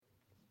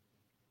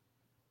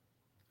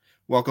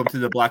Welcome to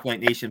the Black Knight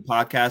Nation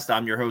podcast.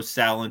 I'm your host,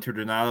 Sal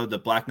Interdonato. The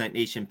Black Knight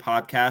Nation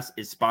podcast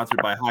is sponsored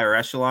by Higher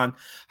Echelon.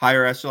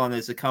 Higher Echelon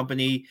is a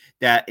company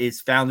that is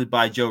founded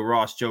by Joe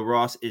Ross. Joe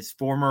Ross is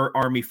former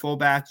Army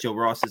fullback. Joe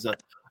Ross is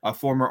a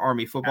former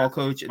Army football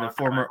coach and a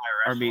former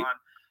Army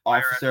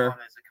officer.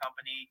 Is a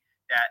company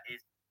that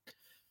is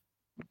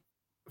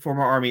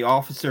former Army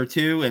officer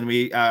too, and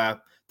we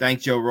thank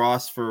Joe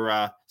Ross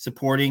for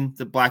supporting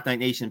the Black Knight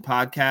Nation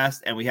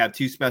podcast. And we have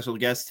two special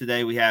guests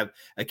today. We have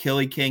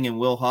Achille King and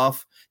Will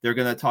Huff. They're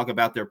going to talk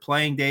about their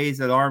playing days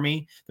at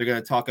Army. They're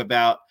going to talk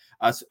about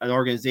an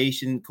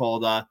organization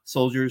called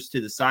Soldiers to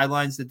the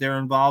Sidelines that they're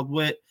involved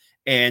with.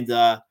 And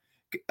I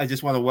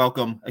just want to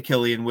welcome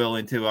Achille and Will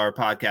into our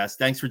podcast.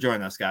 Thanks for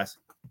joining us, guys.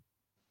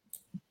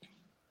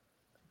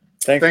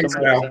 Thanks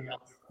so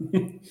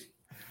much.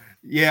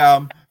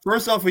 Yeah.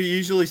 First off, we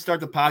usually start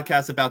the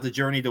podcast about the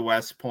journey to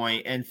West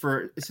Point. And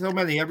for so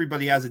many,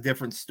 everybody has a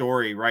different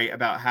story, right,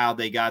 about how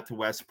they got to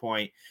West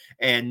Point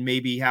and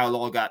maybe how it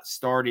all got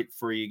started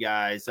for you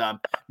guys.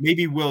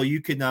 Maybe, Will, you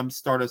can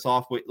start us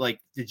off with like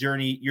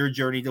your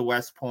journey to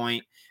West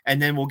Point, and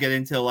then we'll get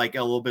into like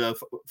a little bit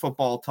of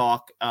football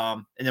talk,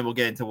 and then we'll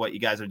get into what you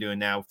guys are doing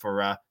now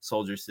for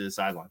Soldiers to the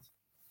Sidelines.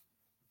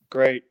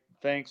 Great.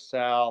 Thanks,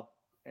 Sal.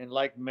 And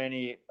like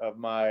many of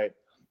my,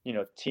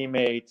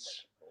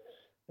 teammates,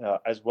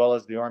 as well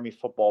as the Army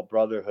Football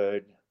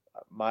Brotherhood,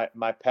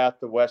 my path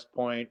to West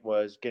Point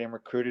was getting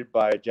recruited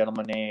by a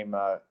gentleman named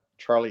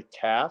Charlie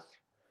Taff,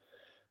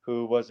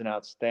 who was an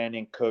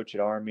outstanding coach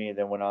at Army and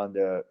then went on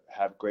to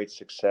have great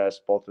success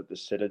both at the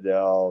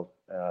Citadel,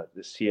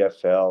 the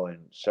CFL,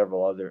 and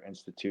several other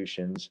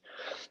institutions.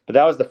 But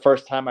that was the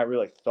first time I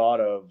really thought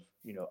of,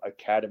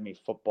 academy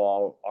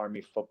football,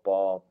 Army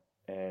football.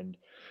 And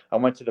I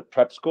went to the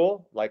prep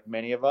school like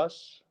many of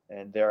us.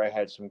 And there I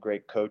had some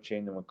great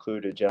coaching that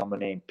included a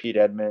gentleman named Pete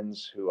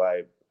Edmonds, who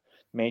I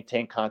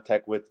maintain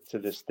contact with to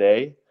this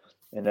day.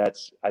 And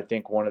that's, I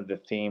think, one of the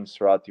themes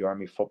throughout the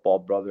Army Football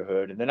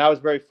Brotherhood. And then I was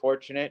very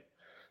fortunate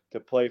to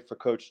play for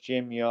Coach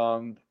Jim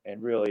Young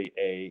and really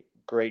a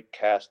great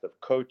cast of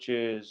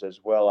coaches, as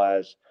well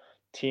as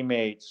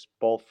teammates,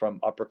 both from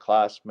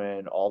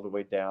upperclassmen all the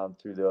way down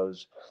through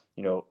those,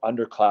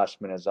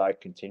 underclassmen as I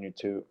continued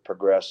to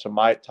progress. So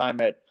my time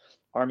at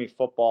Army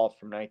football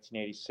from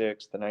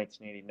 1986 to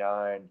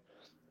 1989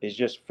 is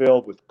just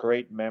filled with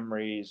great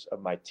memories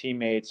of my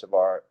teammates, of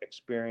our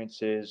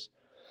experiences.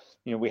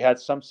 We had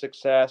some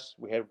success.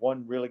 We had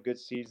one really good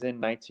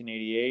season,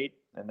 1988,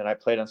 and then I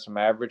played on some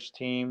average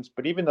teams.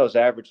 But even those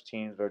average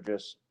teams are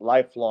just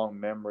lifelong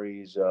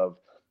memories of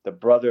the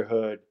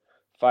brotherhood,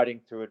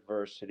 fighting through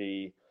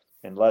adversity,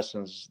 and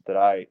lessons that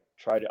I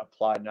try to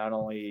apply not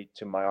only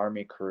to my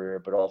Army career,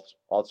 but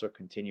also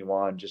continue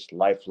on, just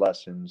life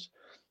lessons.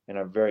 And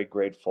I'm very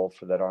grateful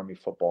for that Army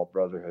Football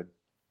Brotherhood.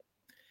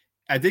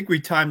 I think we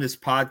timed this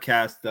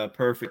podcast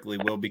perfectly,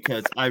 Will,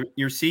 because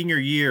your senior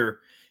year,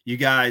 you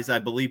guys, I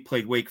believe,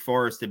 played Wake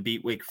Forest and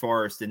beat Wake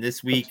Forest. And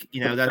this week,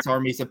 that's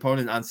Army's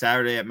opponent on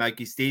Saturday at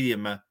Michie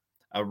Stadium, a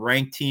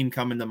ranked team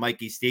coming to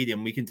Michie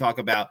Stadium. We can talk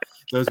about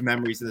those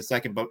memories in a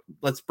second, but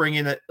let's bring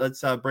in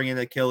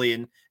Achille.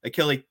 And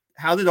Achille,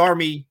 how did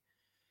Army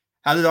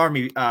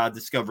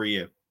discover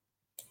you?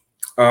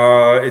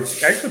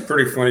 It's actually a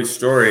pretty funny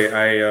story.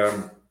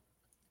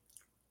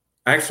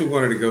 I actually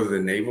wanted to go to the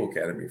Naval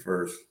Academy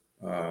first.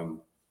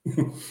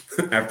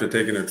 After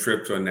taking a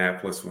trip to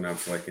Annapolis when I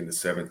was like in the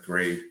 7th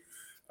grade.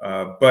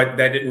 But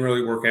that didn't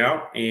really work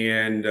out.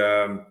 And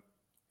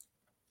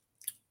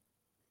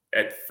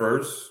at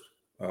first,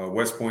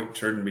 West Point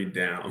turned me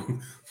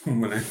down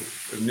when I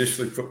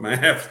initially put my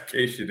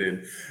application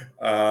in.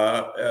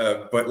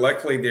 But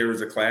luckily, there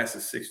was a class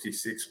of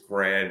 66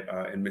 grad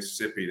in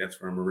Mississippi.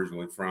 That's where I'm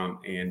originally from.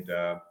 And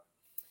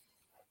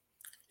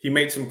he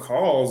made some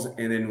calls,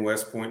 and then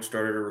West Point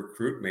started to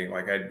recruit me.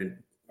 Like I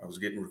was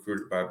getting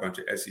recruited by a bunch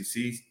of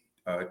SEC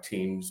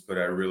teams, but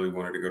I really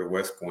wanted to go to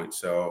West Point.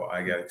 So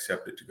I got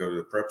accepted to go to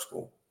the prep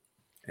school.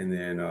 And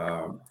then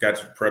got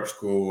to prep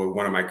school.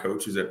 One of my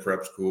coaches at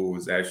prep school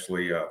was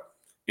actually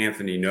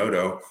Anthony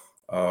Noto,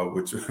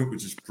 which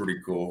is pretty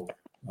cool,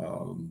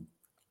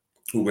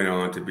 who went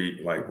on to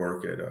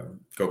work at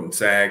Goldman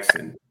Sachs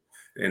and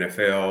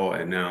NFL,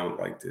 and now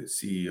like the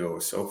CEO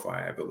of SoFi,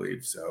 I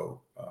believe.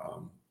 So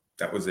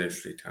that was an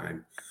interesting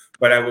time.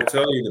 But I will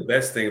tell you the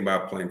best thing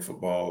about playing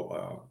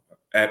football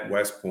at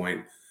West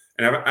Point,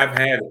 and I've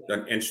had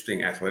an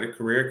interesting athletic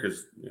career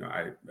because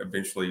I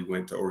eventually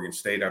went to Oregon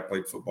State. I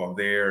played football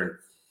there,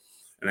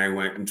 and I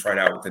went and tried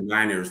out with the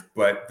Niners.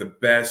 But the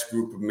best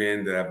group of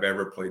men that I've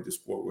ever played the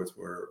sport with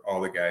were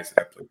all the guys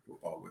that I played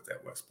football with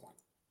at West Point.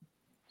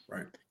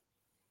 Right.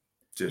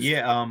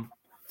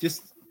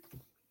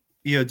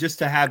 Just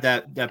to have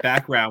that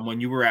background when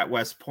you were at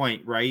West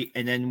Point, right?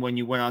 And then when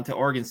you went on to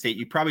Oregon State,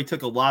 you probably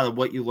took a lot of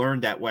what you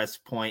learned at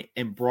West Point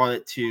and brought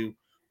it to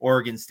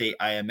Oregon State,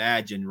 I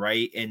imagine,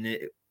 right? And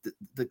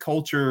the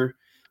culture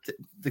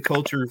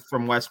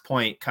from West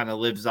Point kind of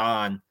lives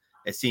on,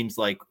 it seems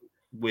like,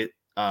 with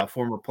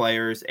former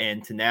players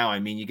and to now. I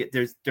mean, you get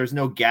there's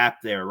no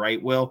gap there,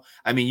 right, Will?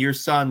 I mean, your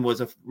son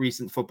was a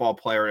recent football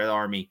player at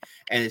Army,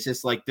 and it's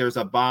just like there's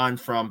a bond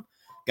from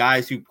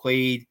guys who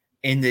played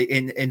in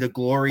the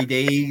glory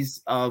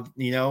days of,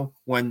 you know,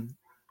 when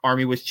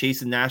Army was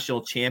chasing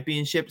national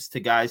championships to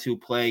guys who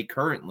play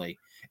currently.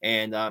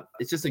 And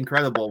it's just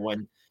incredible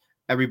when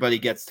everybody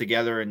gets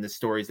together and the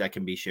stories that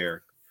can be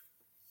shared.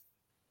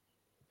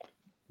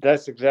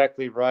 That's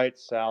exactly right,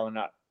 Sal. And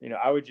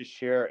I would just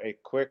share a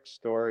quick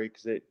story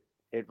because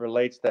it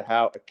relates to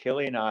how Achille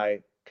and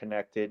I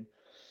connected.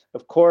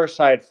 Of course,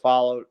 I had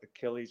followed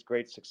Achille's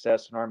great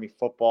success in Army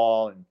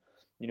football, and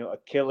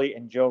Achille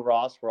and Joe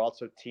Ross were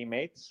also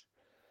teammates.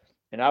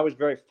 And I was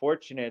very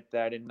fortunate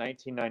that in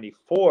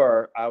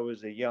 1994, I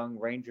was a young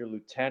Ranger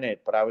lieutenant,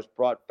 but I was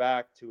brought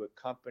back to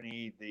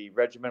accompany the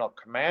regimental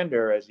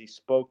commander as he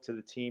spoke to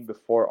the team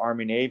before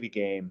Army-Navy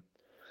game.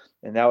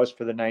 And that was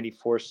for the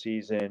 94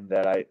 season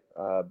that I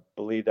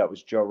believe that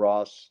was Joe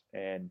Ross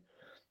and,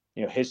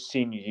 his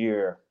senior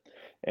year.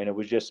 And it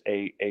was just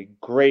a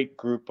great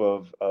group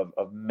of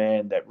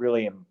men that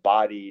really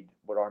embodied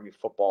what Army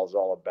football is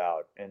all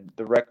about. And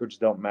the records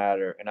don't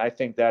matter. And I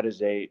think that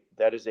is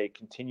a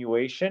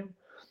continuation.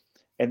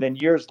 And then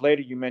years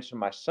later, you mentioned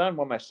my son.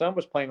 When my son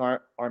was playing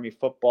Army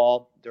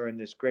football during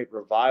this great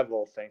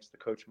revival, thanks to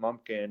Coach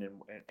Mumpkin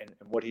and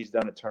what he's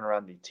done to turn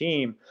around the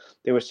team,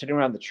 they were sitting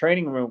around the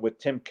training room with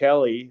Tim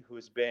Kelly, who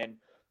has been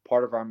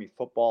part of Army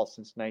football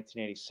since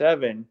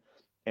 1987.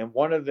 And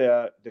one of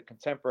the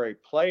contemporary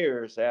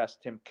players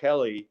asked Tim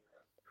Kelly,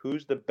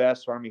 "Who's the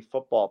best Army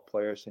football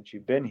player since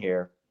you've been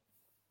here?"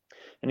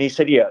 And he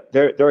said, "Yeah,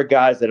 there are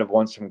guys that have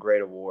won some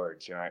great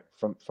awards, right?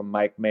 From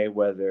Mike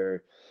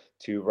Mayweather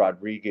to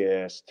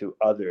Rodriguez to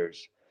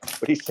others.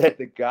 But he said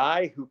the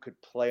guy who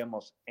could play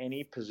almost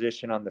any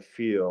position on the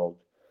field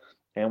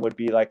and would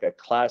be like a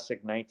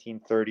classic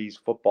 1930s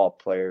football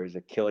player is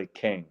Achille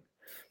King."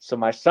 So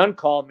my son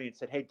called me and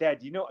said, "Hey, Dad,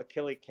 do you know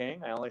Achille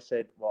King?" I only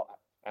said, "Well,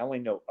 I only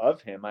know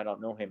of him. I don't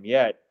know him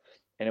yet."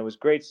 And it was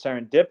great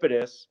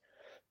serendipitous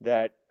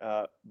that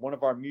one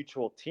of our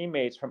mutual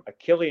teammates from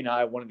Achille and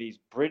I, one of these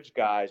bridge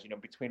guys,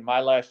 between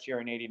my last year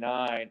in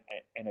 '89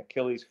 and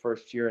Achille's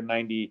first year in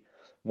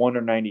 '91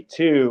 or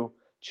 '92,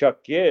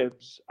 Chuck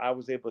Gibbs, I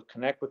was able to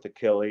connect with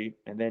Achille.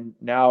 And then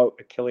now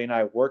Achille and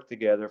I work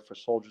together for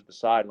Soldiers of the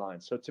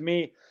Sidelines. So to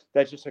me,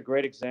 that's just a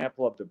great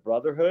example of the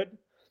brotherhood.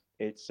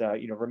 It's,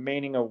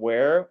 remaining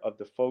aware of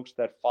the folks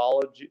that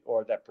followed you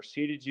or that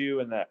preceded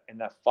you and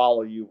that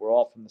follow you. We're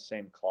all from the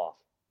same cloth.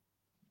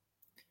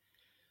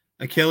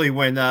 Achille,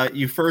 when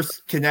you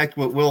first connect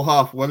with Will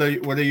Huff, what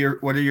are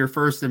your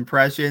first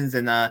impressions?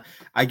 And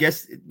I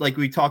guess, like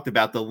we talked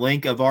about, the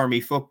link of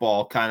Army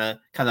football kind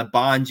of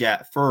bonds you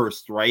at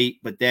first, right?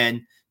 But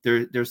then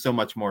there's so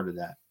much more to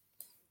that.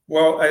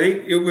 Well, I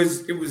think it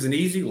was an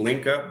easy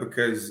link up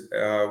because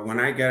when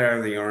I got out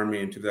of the Army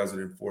in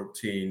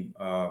 2014,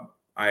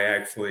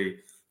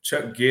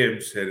 Chuck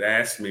Gibbs had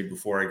asked me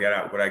before I got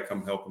out, would I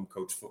come help him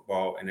coach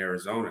football in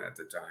Arizona at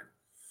the time?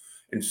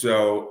 And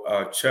so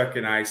Chuck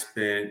and I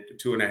spent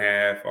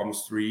 2.5,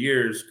 almost 3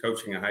 years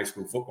coaching a high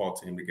school football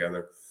team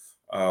together.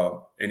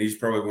 And he's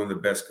probably one of the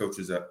best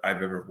coaches that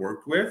I've ever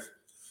worked with.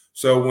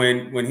 So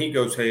when he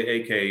goes,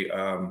 "Hey, AK,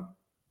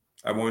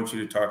 I want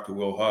you to talk to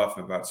Will Huff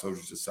about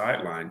Soldiers of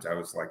Sidelines," I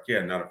was like,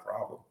 "Yeah, not a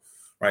problem."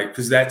 Right.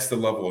 Because that's the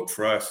level of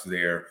trust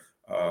there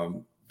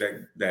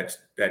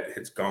that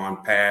has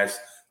gone past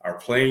our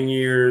playing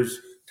years.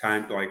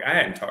 Time, like I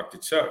hadn't talked to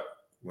Chuck.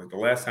 Like the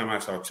last time I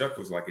saw Chuck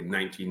was like in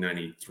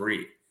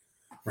 1993,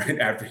 right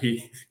after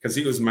because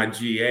he was my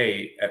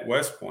GA at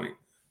West Point.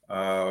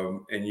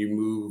 And you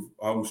move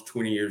almost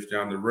 20 years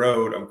down the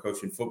road, I'm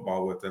coaching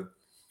football with him.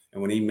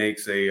 And when he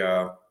makes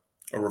a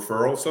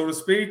referral, so to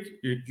speak,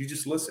 you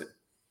just listen,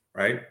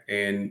 right?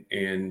 And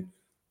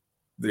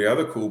the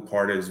other cool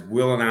part is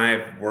Will and I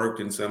have worked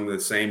in some of the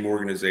same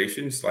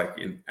organizations, like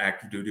in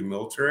active duty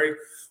military,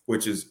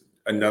 which is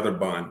another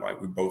bond.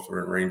 Like we both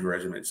were in Ranger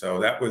Regiment.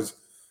 So that was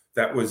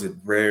a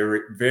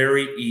very,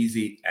 very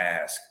easy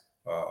ask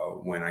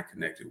when I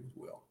connected with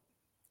Will.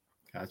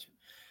 Gotcha.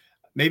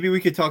 Maybe we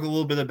could talk a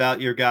little bit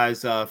about your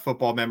guys'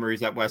 football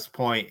memories at West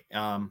Point.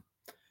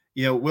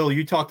 Will,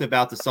 you talked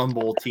about the Sun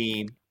Bowl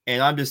team,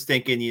 and I'm just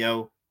thinking,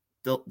 the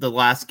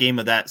last game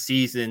of that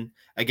season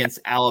against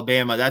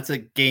Alabama, that's a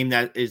game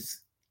that is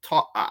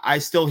I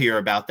still hear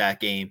about that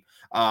game.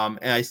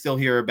 And I still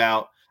hear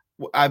about,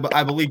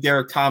 I believe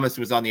Derek Thomas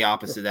was on the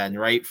opposite end,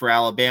 right, for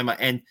Alabama.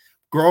 And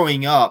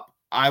growing up,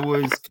 I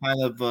was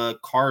kind of a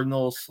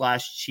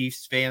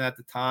Cardinals/Chiefs fan at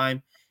the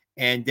time.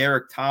 And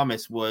Derek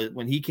Thomas was,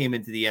 when he came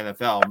into the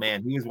NFL,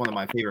 man, he was one of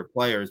my favorite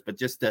players. But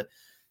just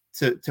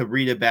to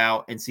read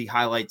about and see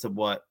highlights of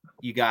what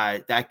you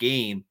got that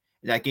game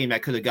that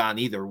could have gone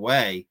either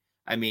way.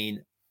 I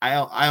mean, I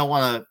don't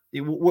want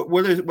to.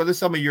 What are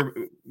some of your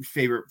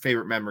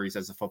favorite memories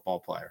as a football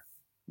player?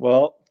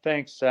 Well,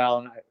 thanks, Sal.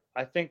 And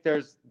I think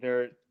there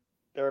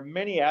are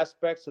many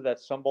aspects of that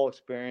Sun Bowl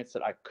experience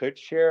that I could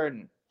share,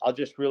 and I'll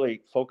just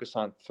really focus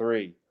on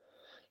three.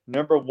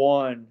 Number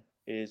one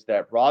is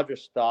that Roger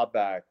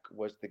Staubach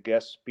was the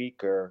guest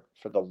speaker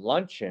for the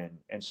luncheon,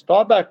 and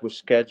Staubach was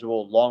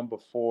scheduled long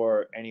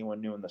before anyone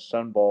knew in the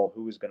Sun Bowl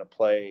who was going to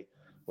play,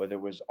 whether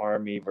it was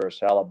Army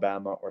versus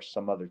Alabama or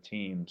some other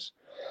teams.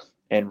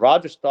 And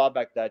Roger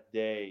Staubach that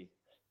day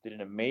did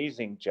an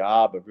amazing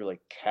job of really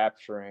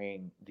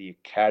capturing the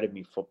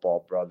Academy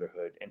Football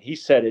Brotherhood. And he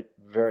said it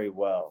very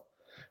well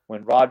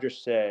when Roger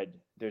said,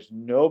 "There's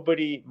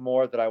nobody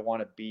more that I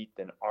want to beat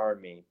than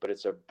Army, but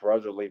it's a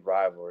brotherly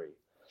rivalry.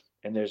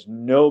 And there's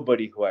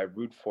nobody who I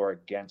root for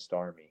against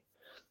Army."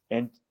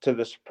 And to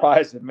the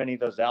surprise of many of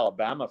those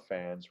Alabama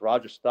fans,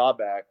 Roger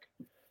Staubach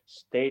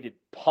stated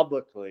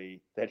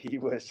publicly that he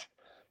was,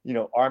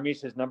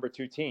 Army's his number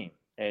 2 team.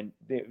 And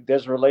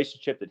there's a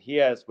relationship that he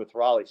has with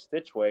Raleigh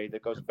Stitchway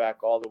that goes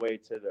back all the way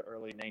to the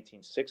early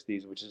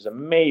 1960s, which is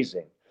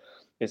amazing.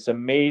 It's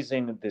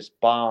amazing, this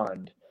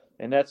bond.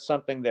 And that's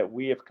something that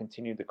we have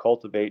continued to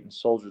cultivate and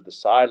soldier the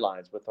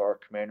sidelines with our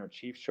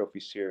Commander-in-Chief Trophy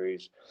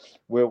Series,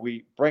 where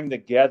we bring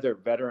together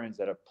veterans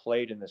that have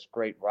played in this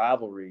great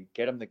rivalry,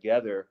 get them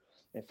together.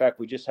 In fact,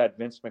 we just had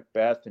Vince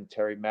McBeth and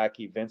Terry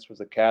Mackey. Vince was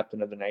the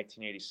captain of the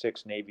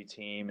 1986 Navy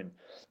team, and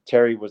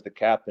Terry was the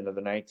captain of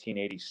the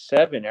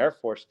 1987 Air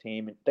Force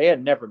team. And they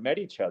had never met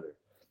each other.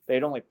 They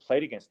had only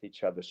played against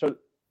each other. So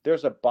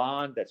there's a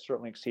bond that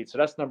certainly exceeds. So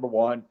that's number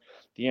one,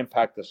 the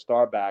impact of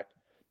Staubach.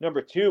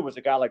 Number two was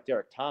a guy like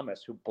Derek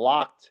Thomas, who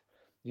blocked,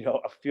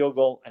 a field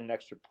goal and an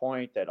extra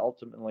point that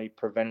ultimately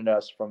prevented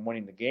us from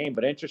winning the game.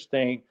 But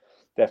interesting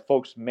that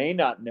folks may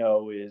not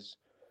know is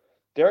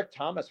Derek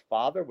Thomas'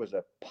 father was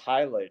a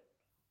pilot,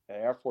 an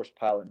Air Force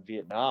pilot in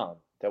Vietnam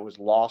that was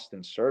lost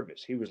in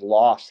service. He was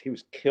lost. He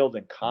was killed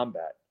in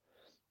combat.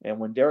 And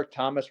when Derek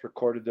Thomas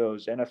recorded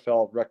those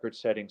NFL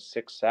record-setting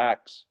 6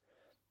 sacks,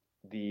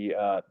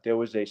 there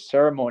was a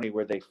ceremony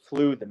where they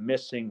flew the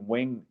missing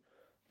wing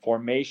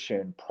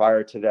formation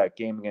prior to that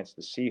game against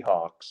the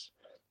Seahawks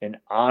in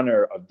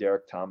honor of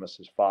Derek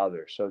Thomas's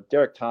father. So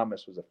Derek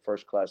Thomas was a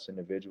first-class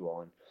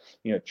individual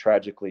and,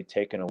 tragically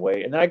taken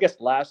away. And then I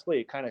guess lastly,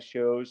 it kind of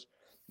shows,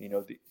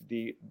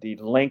 the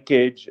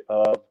linkage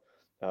of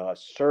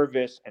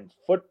service and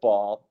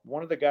football.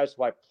 One of the guys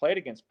who I played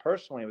against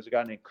personally was a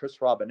guy named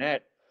Chris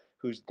Robinette,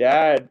 whose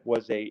dad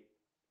was a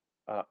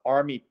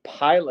Army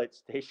pilot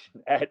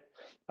stationed at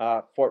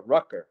Fort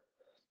Rucker.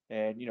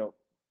 And,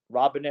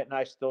 Robinette and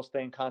I still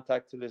stay in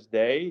contact to this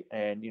day.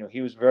 And,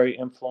 he was very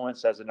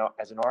influenced as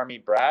an Army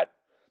brat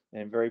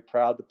and very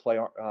proud to play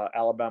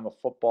Alabama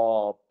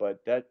football.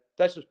 But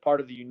that's just part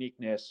of the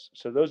uniqueness.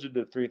 So those are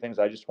the 3 things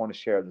I just want to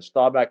share: the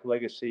Staubach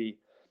legacy,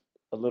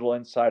 a little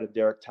insight of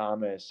Derek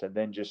Thomas, and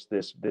then just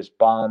this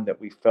bond that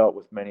we felt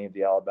with many of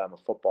the Alabama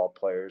football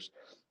players.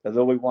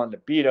 Although we wanted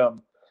to beat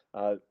them,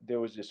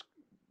 there was this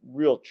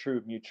real,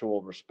 true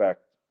mutual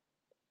respect.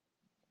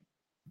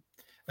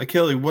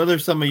 Achille, what are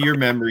some of your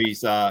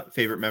memories,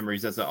 favorite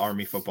memories as an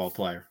Army football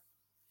player?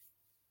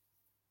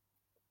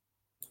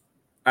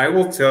 I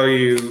will tell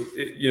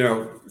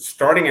you,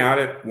 starting out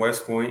at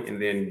West Point and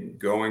then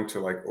going to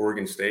like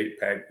Oregon State,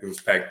 it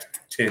was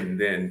Pac-10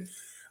 then.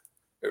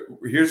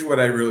 Here's what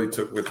I really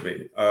took with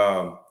me.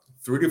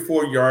 3 to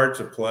 4 yards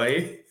of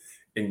play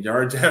and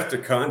yards after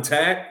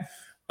contact.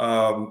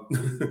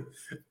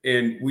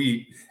 And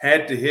we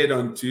had to hit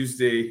on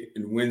Tuesday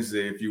and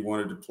Wednesday if you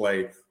wanted to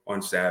play on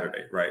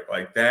Saturday, right?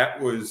 Like that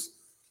was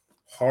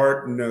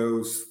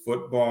hard-nosed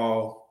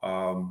football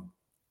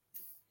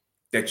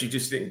that you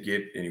just didn't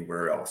get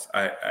anywhere else.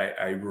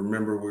 I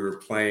remember we were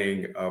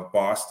playing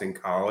Boston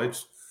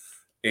College,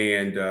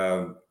 and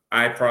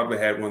I probably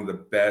had one of the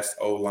best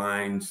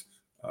O-lines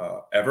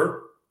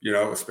ever,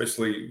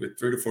 especially with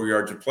 3 to 4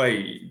 yards of play,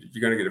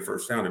 you're going to get a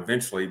first down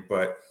eventually.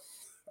 But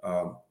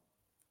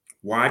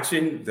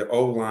watching the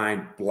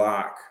O-line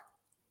block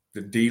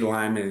the D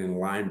linemen and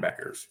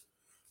linebackers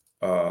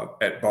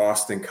at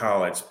Boston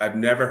College, I've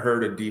never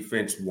heard a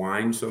defense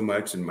whine so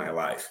much in my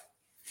life.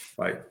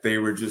 Like they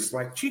were just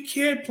like, "You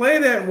can't play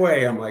that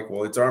way." I'm like,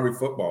 "Well, it's Army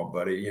football,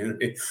 buddy."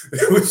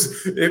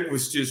 It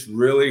was just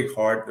really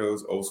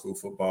hard-nosed old school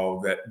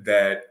football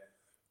that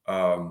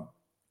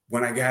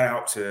when I got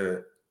out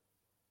to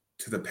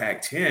the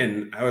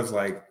Pac-10, I was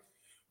like,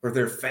 "Well,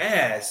 they're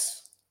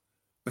fast,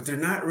 but they're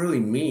not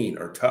really mean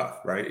or tough,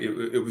 right?"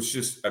 It was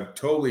just a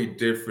totally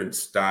different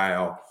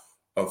style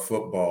of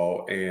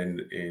football,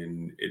 and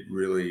it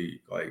really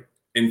like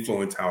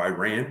influenced how I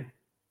ran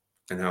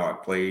and how I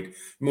played.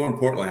 More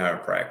importantly, how I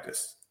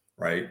practiced,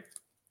 right?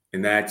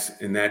 And that's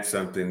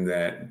something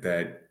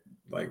that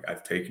like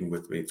I've taken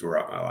with me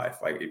throughout my life.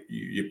 Like if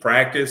you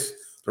practice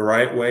the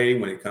right way,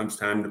 when it comes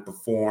time to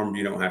perform,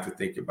 you don't have to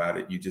think about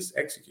it. You just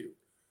execute.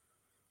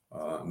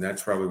 And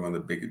that's probably one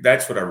of the big.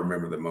 That's what I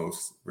remember the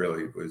most.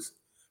 Really was,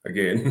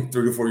 again,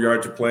 3 to 4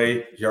 yards of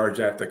play, yards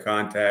after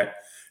contact,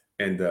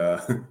 and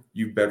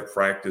you better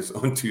practice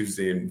on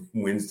Tuesday and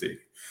Wednesday.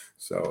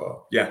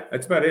 So yeah,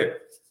 that's about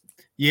it.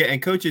 Yeah,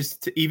 and coaches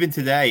even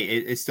today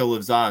it still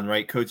lives on,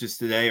 right? Coaches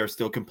today are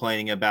still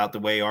complaining about the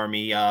way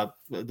Army,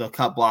 the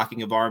cut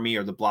blocking of Army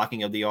or the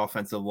blocking of the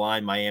offensive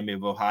line. Miami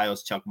of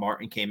Ohio's Chuck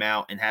Martin came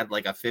out and had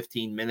like a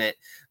 15-minute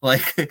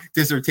like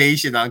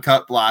dissertation on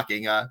cut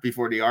blocking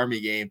before the Army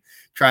game,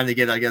 trying to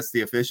get, I guess,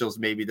 the officials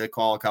maybe to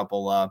call a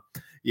couple.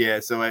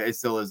 So it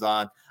still is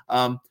on.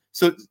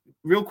 So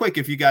real quick,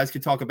 if you guys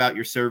could talk about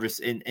your service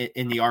in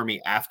the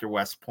Army after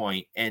West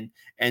Point and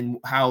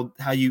how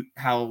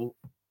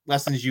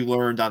lessons you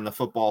learned on the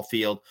football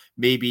field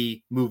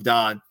maybe moved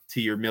on to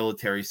your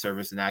military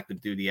service and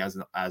active duty as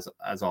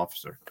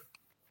officer.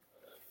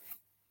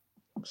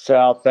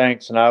 Sal,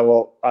 thanks. And I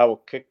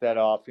will kick that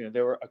off.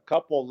 There were a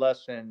couple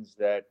lessons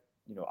that,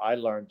 I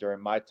learned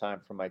during my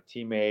time from my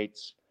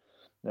teammates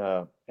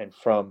and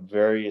from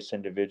various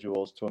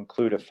individuals, to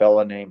include a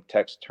fellow named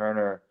Tex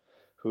Turner,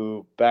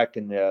 who back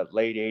in the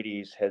late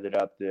 80s headed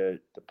up the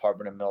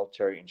Department of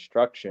Military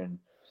Instruction.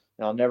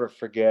 And I'll never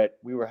forget,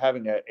 we were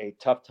having a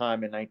tough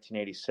time in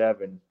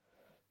 1987,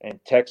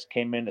 and Tex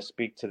came in to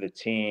speak to the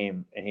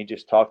team, and he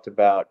just talked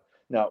about,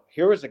 now,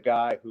 here was a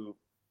guy who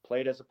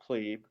played as a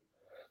plebe,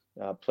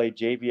 played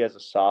JV as a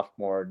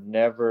sophomore,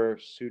 never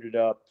suited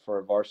up for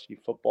a varsity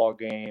football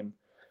game,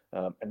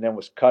 and then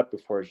was cut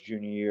before his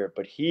junior year.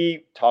 But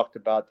he talked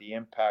about the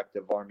impact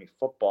of Army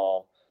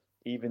football,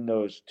 even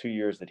those 2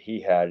 years that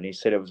he had. And he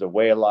said it was a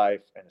way of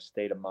life and a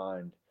state of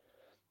mind.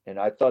 And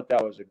I thought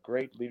that was a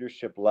great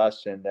leadership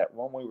lesson, that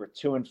when we were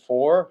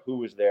 2-4, who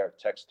was there?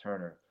 Tex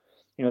Turner.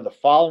 The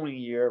following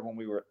year when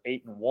we were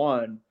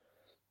 8-1,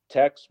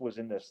 Tex was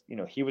in this,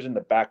 he was in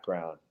the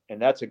background.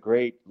 And that's a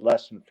great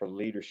lesson for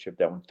leadership,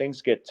 that when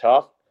things get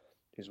tough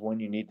is when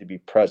you need to be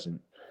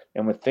present.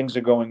 And when things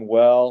are going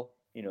well,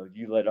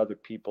 you let other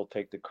people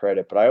take the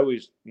credit. But I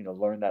always,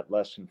 learned that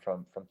lesson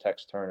from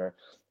Tex Turner.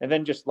 And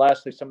then just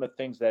lastly, some of the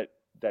things that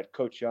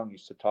Coach Young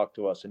used to talk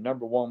to us. And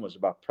number one was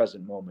about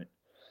present moment.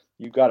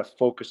 You've got to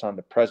focus on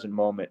the present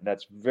moment. And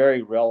that's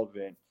very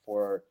relevant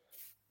for,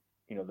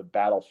 the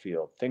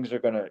battlefield.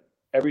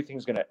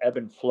 Everything's going to ebb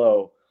and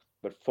flow,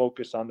 but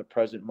focus on the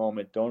present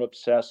moment. Don't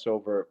obsess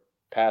over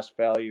past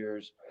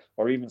failures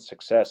or even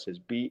successes.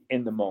 Be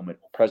in the moment,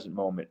 present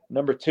moment.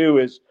 Number two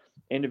is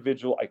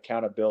individual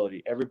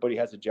accountability. Everybody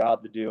has a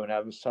job to do, and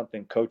that was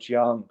something Coach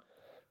Young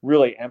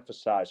really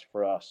emphasized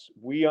for us.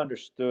 We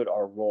understood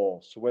our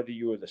role. So whether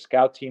you were the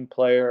scout team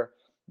player,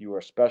 you were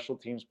a special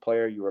teams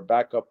player, you were a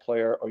backup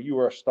player, or you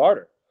were a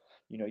starter,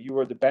 you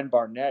were the Ben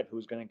Barnett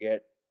who's going to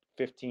get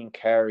 15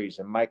 carries,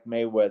 and Mike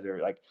Mayweather,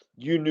 like,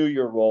 you knew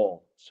your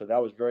role. So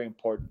that was very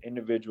important,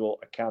 individual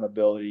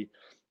accountability.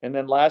 And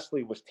then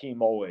lastly was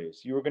team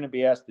always. You were going to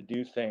be asked to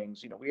do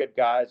things. We had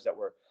guys that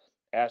were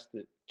asked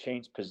to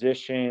change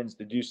positions,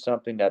 to do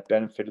something that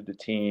benefited the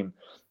team.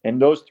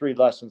 And those three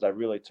lessons I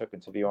really took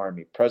into the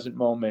Army: present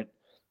moment,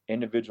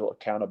 individual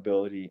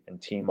accountability,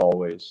 and team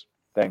always.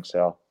 Thanks,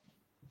 Al.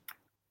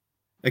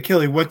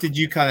 Achille, what did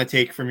you kind of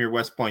take from your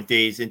West Point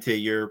days into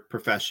your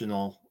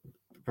professional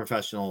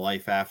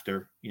life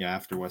after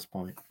West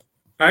Point?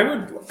 I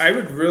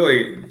would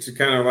really, to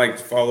kind of like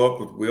follow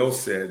up what Will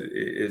said,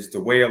 is the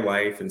way of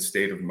life and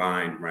state of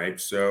mind, right?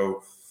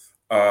 So,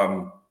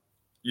 after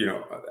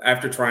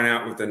trying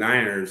out with the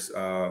Niners,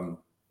 I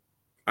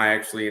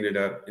actually ended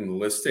up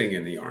enlisting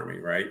in the Army,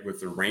 right,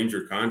 with the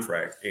Ranger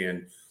contract.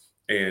 And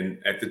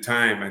at the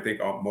time, I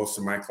think most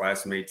of my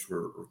classmates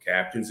were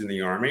captains in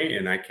the Army,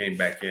 and I came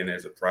back in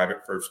as a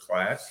private first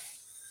class.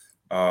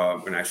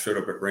 And I showed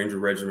up at Ranger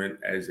Regiment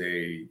as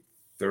a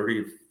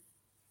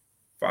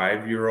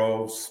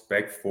 35-year-old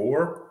Spec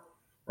 4,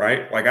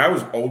 right? Like, I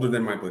was older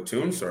than my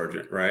platoon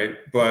sergeant, right?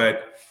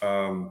 But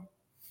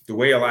the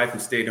way of life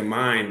and state of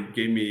mind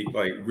gave me,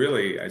 like,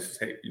 really, I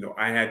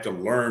had to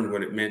learn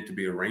what it meant to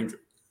be a Ranger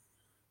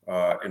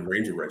in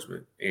Ranger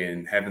Regiment,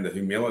 and having the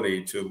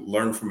humility to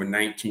learn from a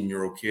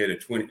 19-year-old kid at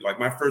 20. Like,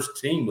 my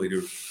first team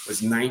leader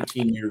was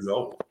 19 years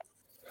old.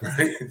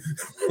 Right?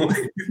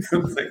 This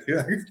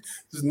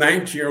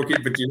 19-year-old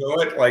kid, but you know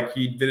what? Like,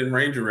 he'd been in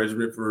Ranger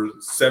Regiment for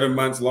 7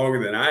 months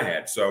longer than I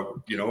had.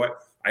 So you know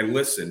what? I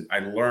listened, I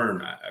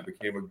learned, I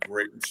became a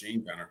great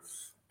machine gunner,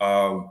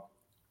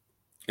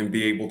 and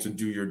be able to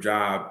do your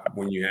job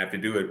when you have to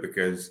do it,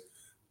 because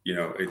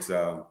it's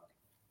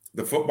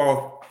the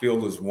football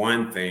field is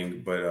one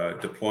thing, but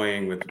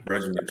deploying with the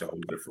regiment's a whole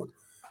different.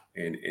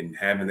 And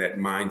having that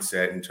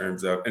mindset in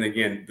terms of, and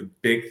again, the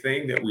big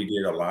thing that we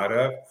did a lot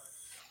of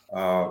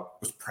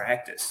was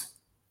practice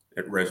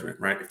at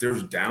regiment, right? If there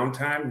was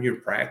downtime, you're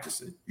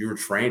practicing, you're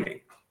training,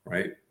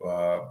 right?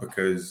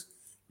 Because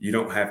you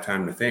don't have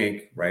time to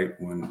think, right,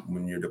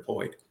 when you're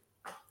deployed.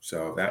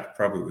 So that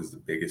probably was the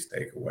biggest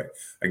takeaway.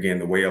 Again,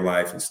 the way of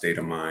life and state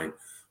of mind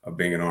of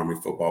being an Army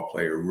football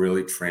player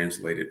really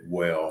translated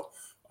well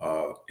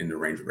in the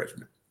Ranger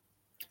Regiment.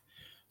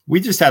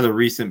 We just had a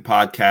recent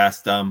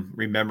podcast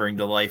remembering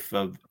the life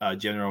of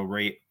General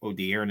Ray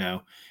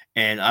Odierno,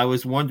 and I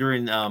was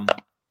wondering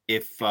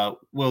if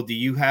Will, do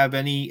you have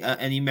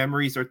any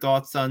memories or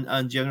thoughts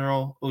on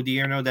General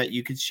Odierno that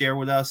you could share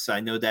with us? I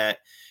know that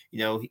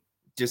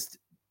just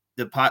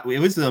it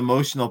was an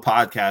emotional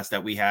podcast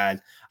that we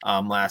had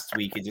last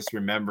week, and just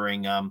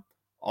remembering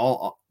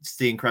just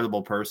the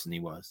incredible person he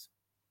was.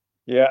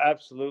 Yeah,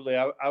 absolutely.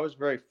 I was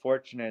very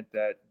fortunate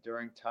that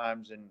during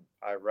times in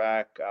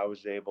Iraq, I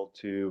was able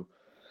to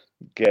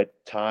get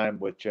time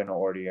with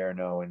General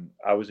Odierno, and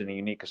I was in a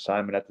unique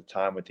assignment at the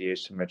time with the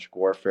Asymmetric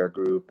Warfare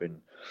Group.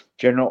 And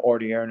General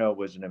Odierno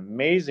was an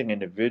amazing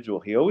individual.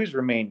 He always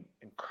remained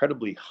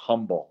incredibly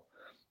humble,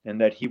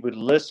 and that he would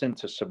listen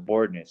to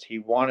subordinates. He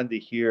wanted to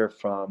hear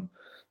from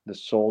the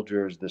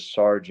soldiers, the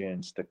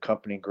sergeants, the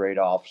company grade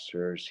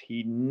officers.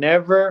 He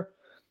never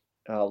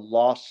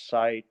lost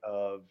sight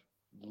of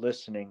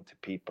listening to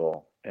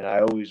people, and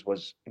I always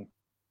was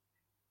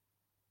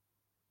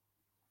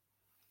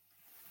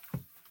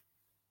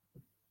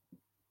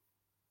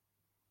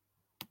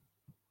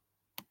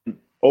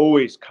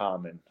always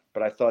common,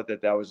 but I thought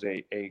that that was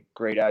a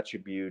great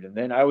attribute. And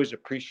then I always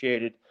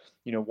appreciated,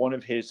 one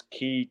of his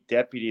key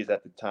deputies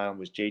at the time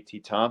was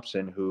JT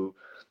Thompson, who,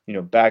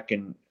 back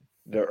in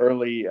the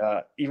early,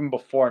 even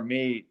before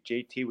me,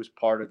 JT was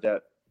part of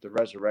the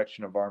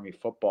resurrection of Army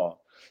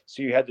football.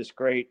 So you had this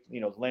great,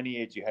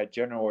 lineage. You had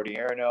General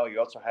Odierno. You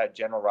also had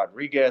General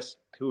Rodriguez,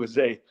 who was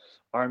a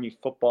Army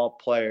football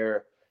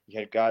player. You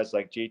had guys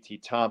like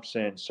JT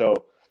Thompson. So,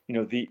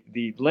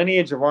 the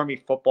lineage of Army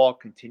football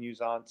continues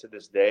on to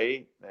this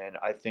day, and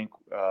I think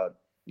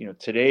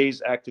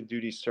today's active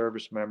duty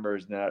service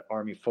members in that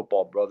Army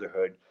football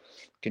brotherhood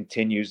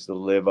continues to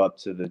live up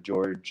to the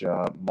George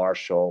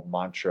Marshall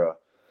mantra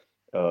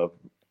of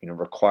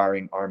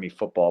requiring Army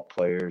football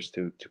players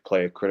to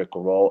play a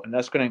critical role, and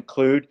that's going to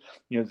include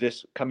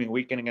this coming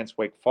weekend against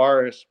Wake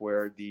Forest,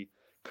 where the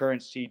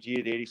current CG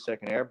of the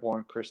 82nd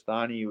Airborne, Chris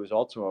Thani, who is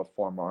also a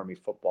former Army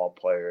football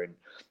player, and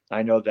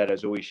I know that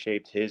has always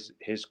shaped his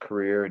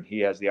career, and he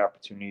has the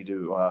opportunity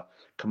to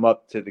come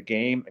up to the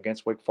game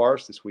against Wake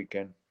Forest this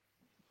weekend.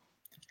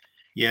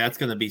 Yeah, that's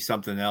going to be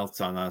something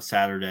else on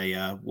Saturday.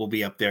 We'll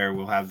be up there.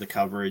 We'll have the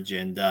coverage,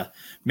 and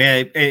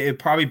man, it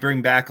probably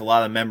bring back a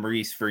lot of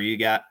memories for you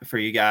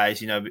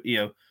guys.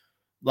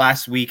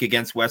 Last week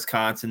against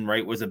Wisconsin,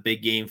 right, was a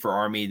big game for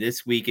Army.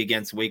 This week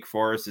against Wake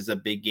Forest is a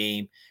big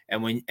game.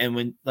 And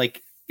when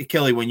like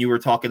Kelly, when you were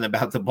talking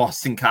about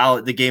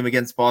the game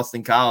against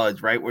Boston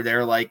College, right, where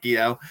they're like,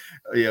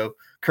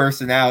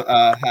 cursing out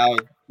how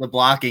the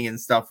blocking and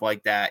stuff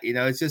like that.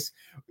 It's just,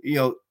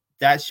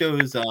 that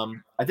shows.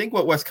 I think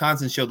what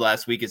Wisconsin showed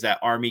last week is that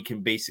Army can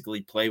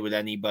basically play with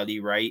anybody,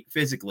 right,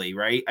 physically,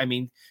 right. I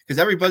mean, because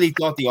everybody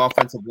thought the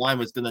offensive line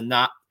was going to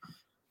not.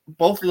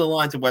 Both of the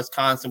lines of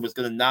Wisconsin was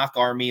going to knock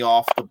Army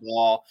off the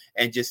ball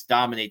and just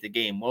dominate the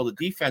game. Well, the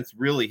defense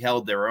really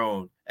held their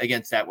own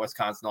against that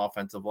Wisconsin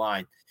offensive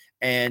line.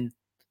 And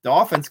the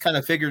offense kind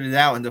of figured it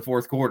out in the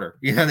fourth quarter.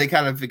 They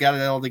kind of got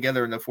it all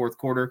together in the fourth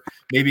quarter.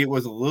 Maybe it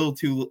was a little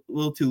too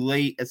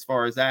late as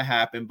far as that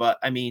happened. But,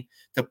 I mean,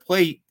 to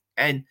play –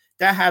 and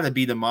that had to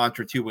be the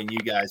mantra, too, when you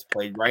guys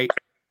played, right?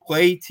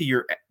 Play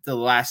to the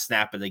last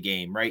snap of the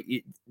game, right?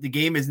 The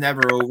game is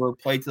never over.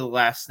 Play to the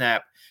last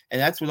snap. And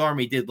that's what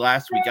Army did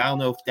last week. I don't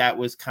know if that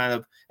was kind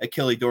of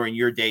Achilles during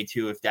your day,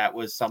 too, if that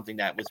was something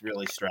that was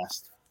really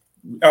stressed.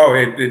 Oh,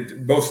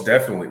 it most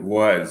definitely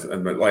was.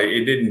 But, like,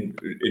 it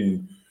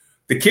didn't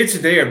 – the kids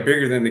today are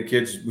bigger than the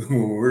kids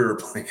when we were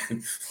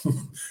playing.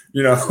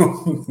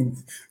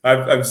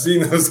 I've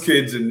seen those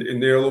kids,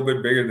 and they're a little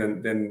bit bigger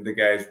than the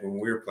guys when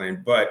we were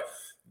playing. But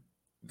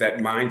that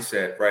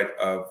mindset, right,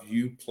 of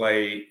you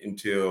play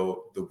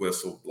until the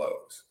whistle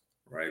blows,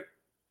 right?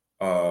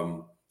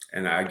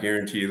 And I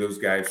guarantee you those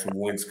guys from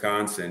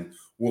Wisconsin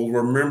will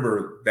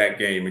remember that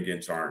game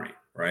against Army,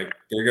 right?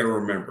 They're going to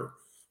remember,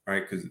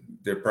 right? Because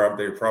they're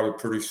probably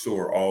pretty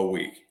sore all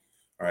week,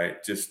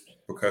 right? Just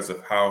because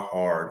of how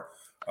hard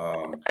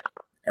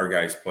our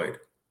guys played.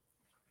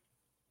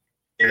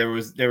 There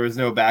was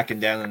no backing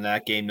down in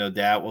that game, no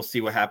doubt. We'll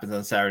see what happens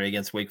on Saturday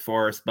against Wake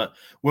Forest. But,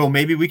 Will,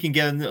 maybe we can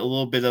get a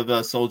little bit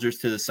of soldiers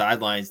to the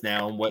sidelines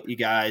now and what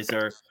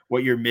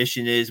what your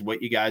mission is,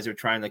 what you guys are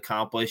trying to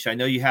accomplish. I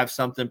know you have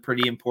something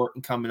pretty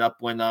important coming up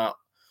when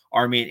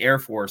Army and Air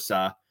Force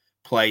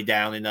play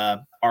down in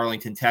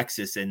Arlington,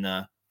 Texas in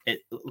a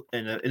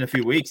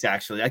few weeks,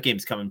 actually. That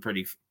game's coming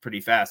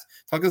pretty fast.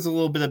 Talk to us a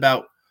little bit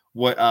about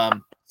what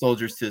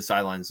Soldiers to the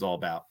Sidelines is all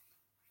about.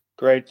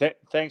 Great.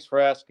 Thanks for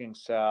asking,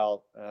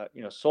 Sal.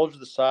 Soldiers to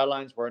the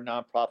Sidelines, we're a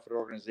nonprofit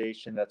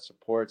organization that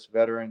supports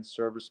veterans,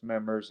 service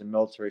members, and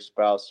military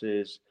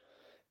spouses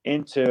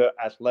into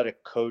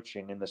athletic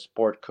coaching and the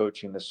sport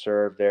coaching to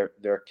serve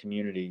their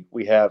community.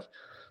 We have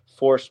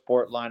 4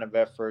 sport line of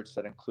efforts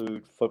that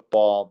include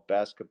football,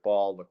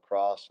 basketball,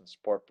 lacrosse, and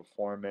sport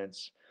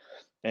performance.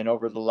 And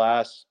over the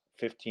last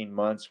 15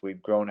 months,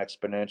 we've grown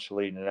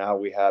exponentially. And now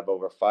we have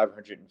over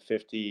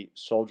 550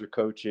 soldier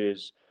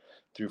coaches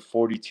through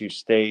 42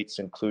 states,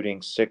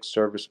 including 6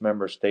 service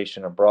members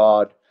stationed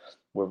abroad.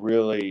 We're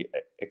really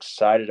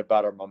excited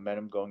about our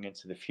momentum going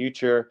into the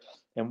future.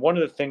 And one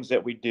of the things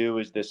that we do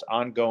is this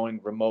ongoing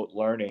remote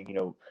learning.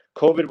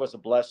 COVID was a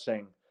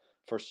blessing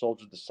for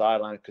Soldiers to the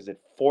Sideline because it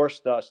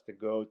forced us to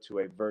go to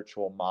a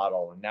virtual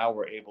model. And now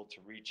we're able to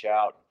reach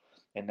out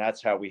And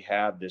that's how we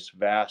have this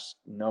vast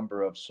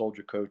number of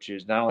soldier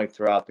coaches, not only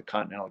throughout the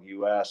continental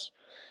U.S.,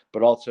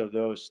 but also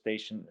those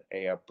stationed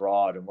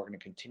abroad. And we're going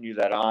to continue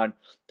that on.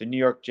 The New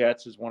York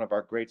Jets is one of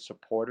our great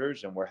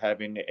supporters, and we're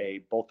having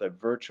both a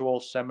virtual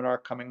seminar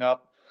coming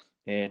up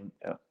in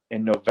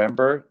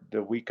November,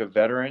 the week of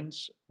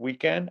Veterans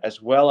Weekend,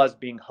 as well as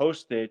being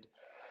hosted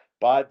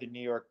by the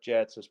New York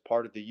Jets as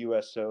part of the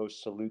USO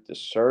Salute the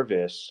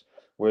Service,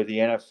 where the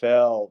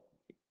NFL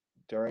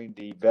during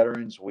the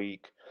Veterans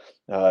Week,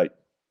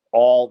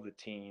 all the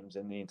teams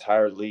and the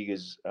entire league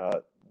is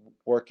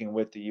working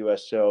with the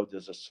USO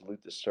does a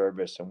salute the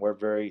service, and we're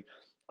very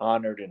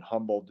honored and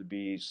humbled to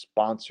be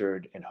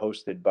sponsored and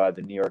hosted by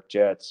the New York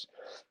Jets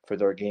for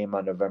their game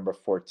on November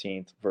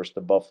 14th versus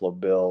the Buffalo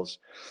Bills.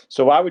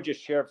 So I would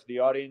just share for the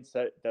audience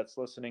that's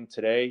listening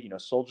today,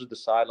 Soldier the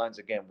Sidelines,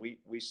 again, we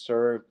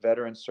serve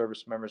veteran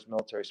service members,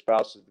 military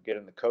spouses to get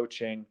in the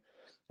coaching.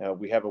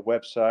 We have a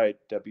website,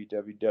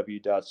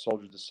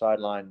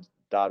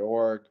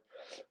 www.soldierthesidelines.org.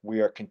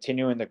 We are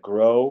continuing to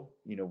grow.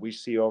 We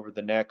see over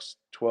the next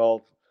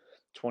 12,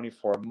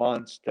 24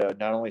 months to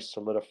not only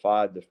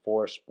solidify the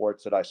 4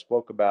 sports that I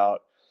spoke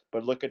about,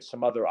 but look at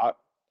some other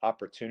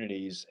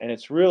opportunities. And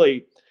it's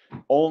really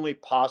only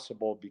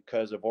possible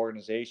because of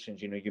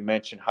organizations. You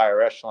mentioned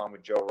Higher Echelon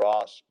with Joe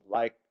Ross.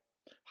 Like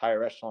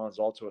Higher Echelon is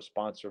also a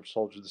sponsor of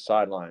Soldier the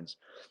Sidelines,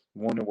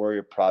 Wounded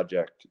Warrior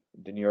Project,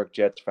 the New York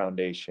Jets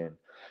Foundation,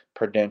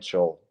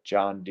 Prudential,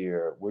 John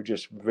Deere. We're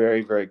just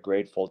very, very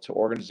grateful to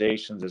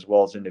organizations as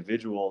well as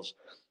individuals,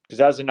 because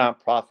as a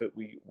nonprofit,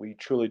 we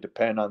truly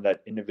depend on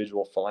that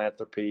individual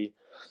philanthropy.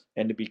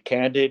 And to be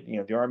candid,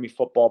 the Army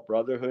Football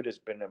Brotherhood has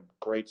been a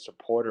great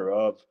supporter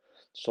of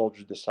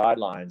Soldier the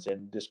Sidelines.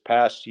 And this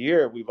past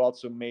year, we've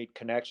also made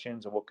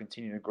connections, and we'll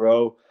continue to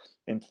grow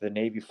into the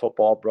Navy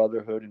Football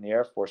Brotherhood and the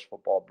Air Force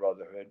Football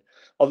Brotherhood.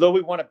 Although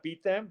we want to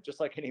beat them, just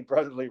like any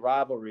brotherly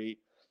rivalry,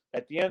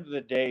 at the end of the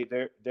day,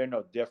 they're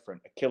no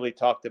different. Achille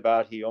talked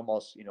about he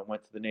almost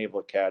went to the Naval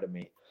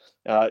Academy.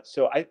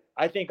 So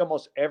I think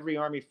almost every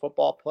Army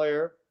football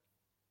player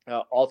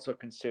also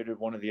considered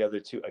one of the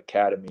other 2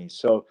 academies.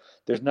 So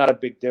there's not a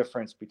big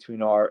difference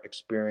between our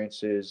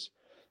experiences.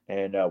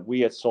 And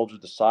we at Soldier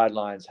the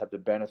Sidelines have the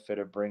benefit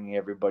of bringing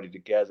everybody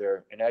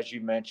together. And as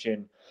you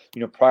mentioned,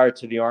 prior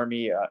to the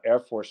Army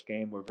Air Force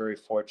game, we're very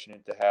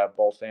fortunate to have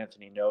both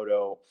Anthony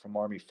Noto from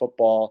Army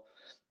football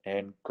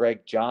and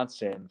Greg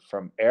Johnson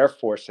from Air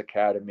Force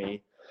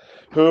Academy,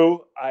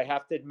 who I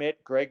have to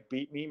admit, Greg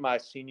beat me my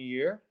senior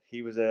year.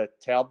 He was a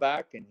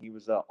tailback, and he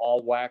was an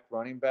all-WAC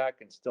running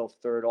back and still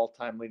 3rd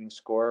all-time leading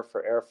scorer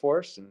for Air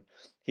Force. And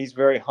he's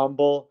very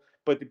humble.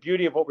 But the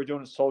beauty of what we're doing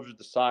in Soldier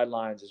the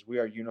Sidelines is we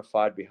are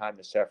unified behind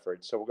this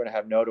effort. So we're going to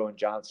have Noto and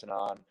Johnson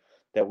on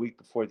that week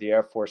before the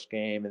Air Force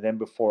game. And then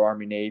before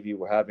Army Navy,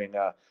 we're having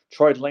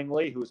Troy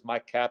Lingley, who was my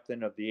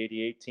captain of the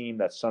 88 team,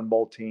 that Sun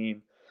Bowl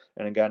team,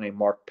 and a guy named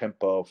Mark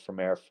Pimpo from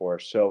Air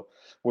Force. So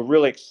we're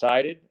really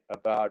excited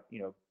about,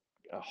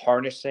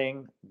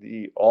 harnessing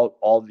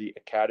all the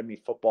academy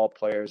football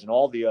players and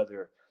all the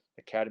other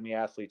academy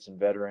athletes and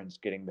veterans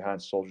getting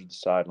behind Soldier the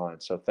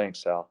Sidelines. So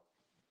thanks, Sal.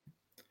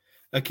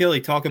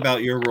 Achille, talk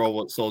about your role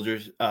with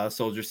Soldiers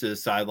to the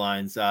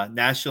Sidelines,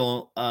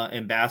 National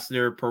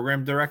Ambassador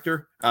Program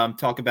Director.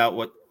 Talk about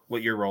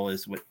what your role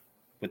is with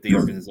the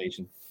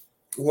organization.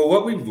 Well,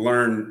 what we've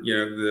learned,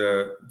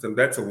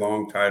 that's a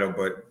long title,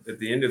 but at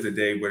the end of the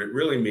day, what it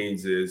really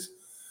means is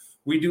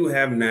we do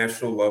have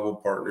national level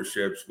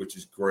partnerships, which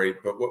is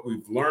great. But what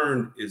we've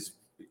learned is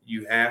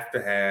you have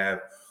to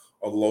have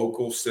a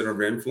local center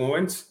of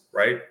influence,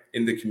 right,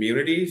 in the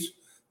communities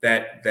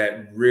that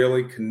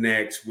really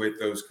connects with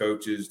those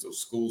coaches,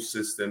 those school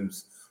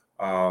systems,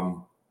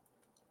 and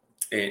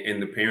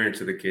the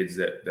parents of the kids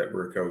that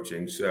we're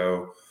coaching.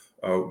 So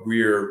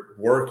we're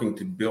working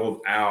to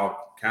build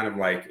out kind of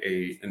like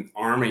an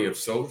army of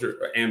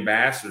soldier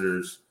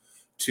ambassadors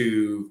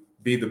to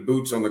be the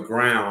boots on the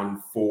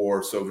ground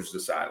for Soldiers to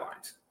the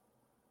Sidelines.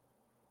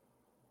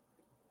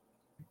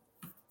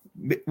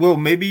 Well,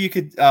 maybe you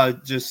could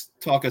just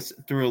talk us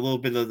through a little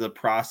bit of the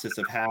process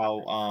of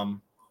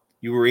how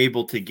you were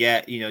able to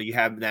get, you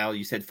have now,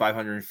 you said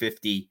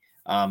 550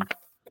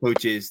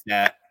 coaches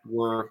that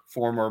were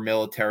former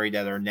military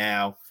that are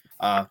now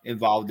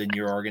involved in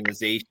your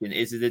organization.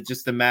 Is it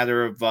just a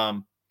matter of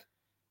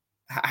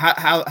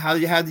how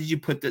did you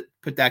put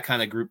that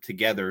kind of group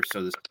together,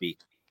 so to speak?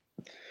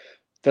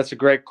 That's a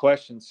great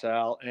question,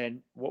 Sal. And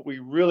what we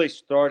really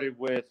started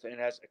with, and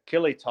as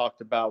Achille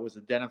talked about, was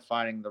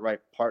identifying the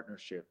right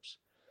partnerships.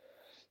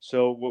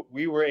 So what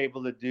we were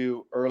able to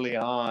do early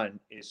on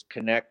is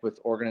connect with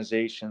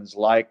organizations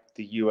like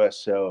the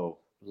USO,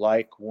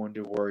 like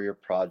Wounded Warrior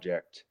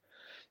Project.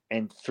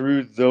 And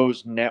through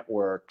those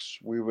networks,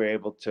 we were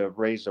able to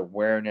raise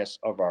awareness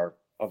of our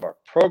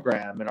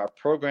program. And our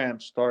program,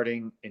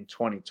 starting in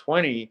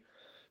 2020,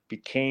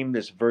 became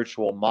this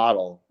virtual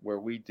model where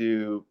we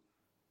do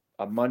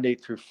a Monday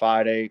through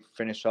Friday,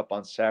 finish up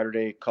on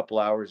Saturday, a couple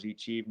hours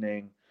each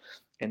evening.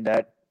 And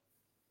that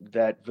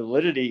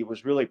validity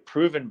was really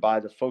proven by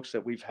the folks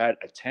that we've had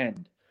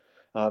attend.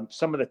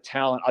 Some of the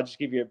talent, I'll just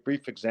give you a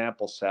brief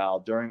example, Sal.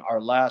 During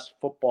our last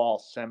football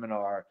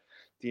seminar,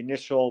 the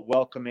initial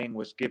welcoming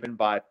was given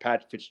by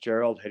Pat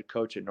Fitzgerald, head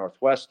coach at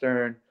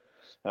Northwestern.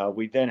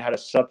 We then had a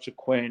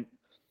subsequent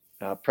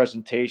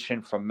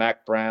presentation from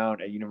Mac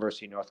Brown at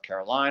University of North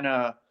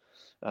Carolina.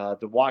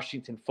 The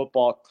Washington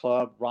Football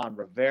Club, Ron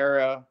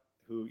Rivera,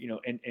 who,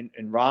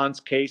 in Ron's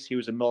case, he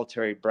was a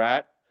military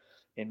brat.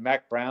 In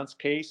Mac Brown's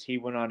case, he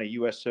went on a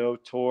USO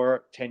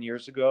tour 10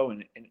 years ago,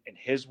 and in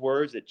his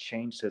words, it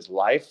changed his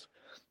life,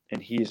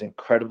 and he is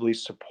incredibly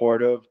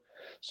supportive.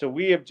 So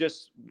we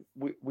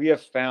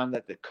have found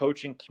that the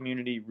coaching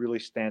community really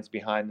stands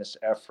behind this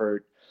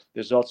effort.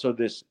 There's also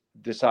this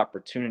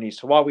opportunity.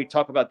 So while we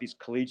talk about these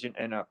collegiate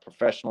and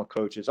professional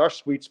coaches, our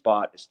sweet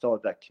spot is still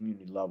at that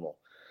community level.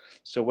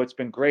 So what's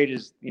been great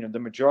is, the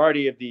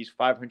majority of these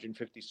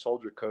 550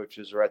 soldier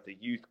coaches are at the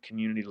youth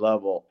community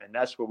level, and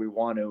that's where we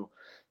want to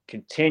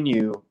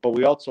continue. But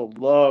we also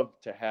love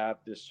to have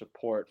this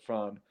support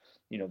from,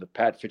 the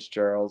Pat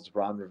Fitzgeralds,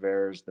 Ron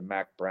Riveras, the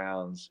Mac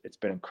Browns. It's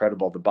been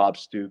incredible, the Bob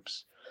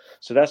Stoops.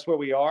 So that's where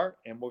we are,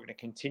 and we're going to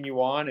continue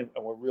on, and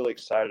we're really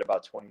excited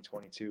about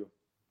 2022.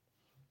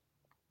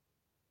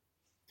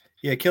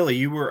 Yeah, Kelly,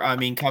 you were,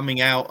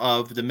 coming out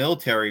of the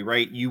military,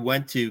 right? You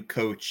went to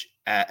coach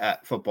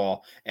at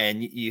football,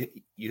 and you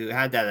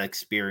had that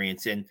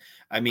experience. And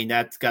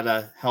that's got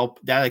to help.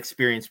 That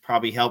experience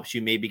probably helps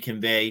you maybe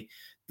convey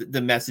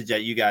the message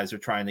that you guys are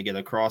trying to get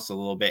across a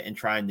little bit, and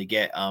trying to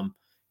get,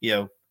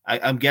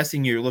 I'm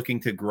guessing you're looking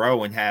to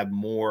grow and have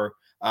more,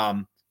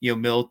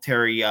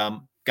 military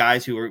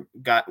guys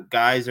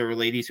guys or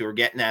ladies who are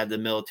getting out of the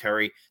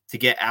military to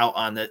get out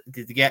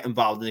to get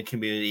involved in the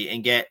community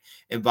and get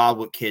involved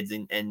with kids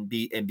and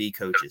be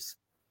coaches.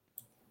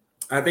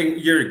 I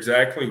think you're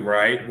exactly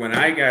right. When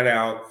I got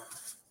out,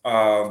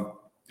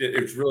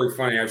 it's really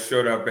funny. I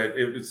showed up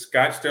it was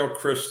Scottsdale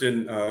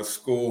Christian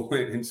School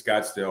in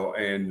Scottsdale,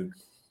 and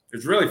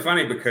it's really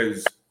funny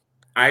because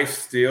I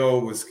still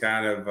was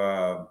kind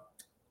of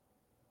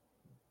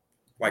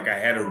like I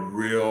had a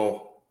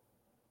real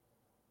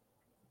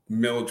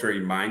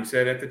military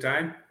mindset at the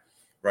time,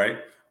 right?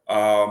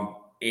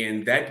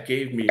 And that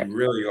gave me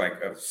really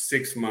like a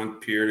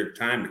 6-month period of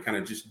time to kind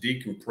of just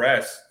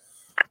decompress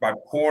by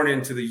pouring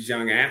into these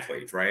young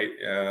athletes, right?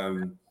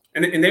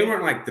 And they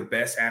weren't like the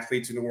best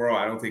athletes in the world.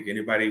 I don't think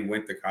anybody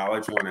went to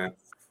college on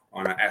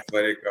an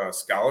athletic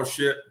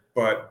scholarship,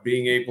 but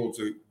being able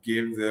to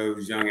give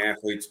those young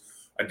athletes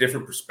a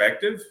different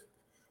perspective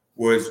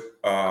was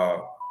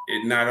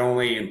it not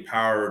only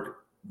empowered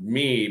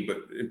me, but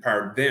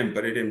empowered them,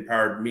 but it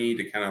empowered me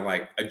to kind of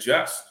like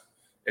adjust.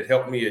 It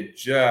helped me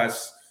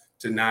adjust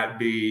to not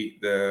be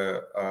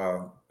the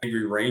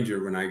angry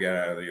ranger when I got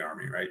out of the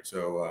Army, right?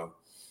 So,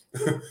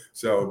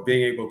 so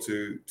being able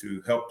to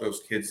help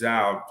those kids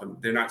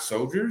out, they're not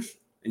soldiers,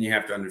 and you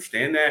have to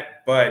understand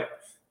that, but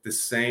the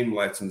same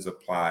lessons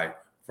apply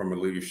from a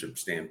leadership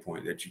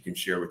standpoint that you can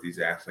share with these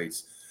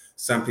athletes.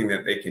 Something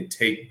that they can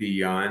take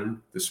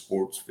beyond the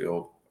sports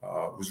field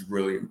was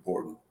really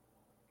important.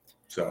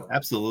 So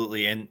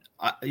absolutely. And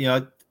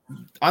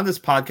on this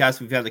podcast,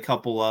 we've had a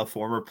couple of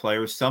former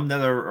players, some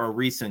that are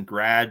recent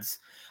grads.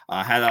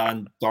 Had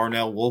on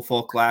Darnell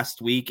Woolfolk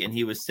last week, and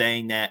he was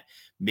saying that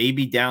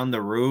maybe down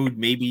the road,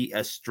 maybe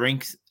a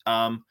strength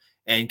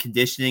and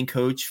conditioning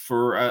coach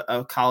for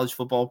a college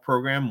football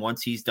program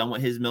once he's done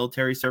with his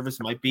military service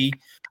might be.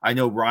 I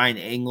know Ryan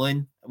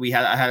England.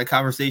 I had a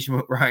conversation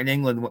with Ryan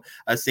England,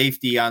 a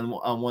safety on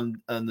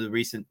the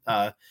recent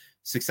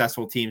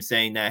successful team,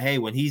 saying that, hey,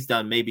 when he's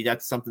done, maybe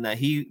that's something that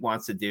he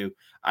wants to do.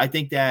 I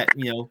think that,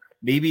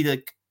 maybe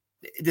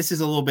this is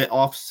a little bit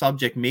off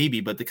subject maybe,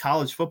 but the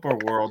college football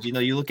world,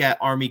 you look at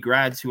Army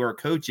grads who are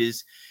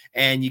coaches,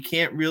 and you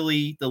can't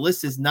really, the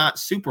list is not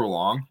super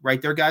long,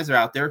 right? Their guys are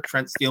out there.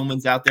 Trent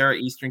Steelman's out there at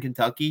Eastern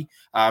Kentucky.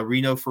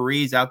 Reno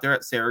Faree's out there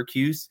at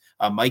Syracuse.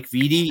 Mike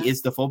Vitti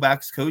is the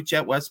fullbacks coach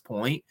at West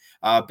Point.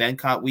 Ben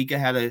Kotwika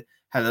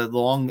had a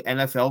long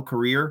NFL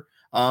career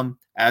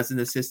as an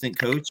assistant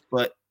coach,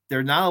 but there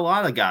are not a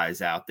lot of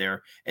guys out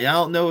there. And I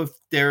don't know if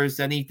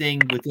there's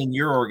anything within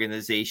your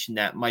organization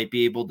that might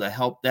be able to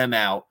help them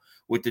out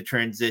with the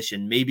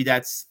transition. Maybe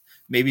that's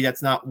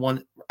not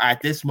one at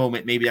this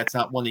moment. Maybe that's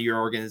not one of your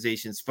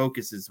organization's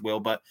focuses, Will.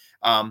 But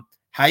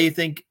how you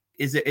think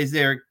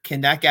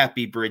can that gap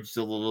be bridged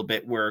a little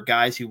bit, where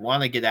guys who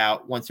want to get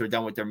out once they're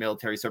done with their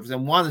military service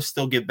and want to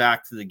still give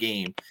back to the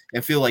game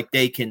and feel like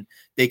they can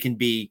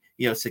be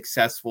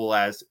successful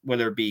as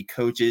whether it be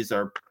coaches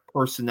or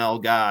personnel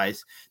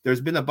guys?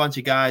 There's been a bunch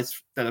of guys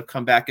that have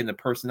come back in the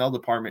personnel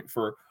department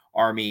for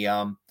Army.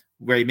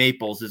 Ray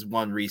Maples is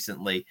one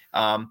recently.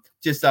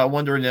 Just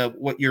wondering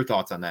what your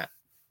thoughts on that.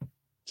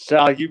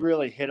 Sal, you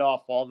really hit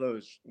off all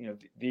those,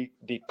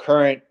 the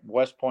current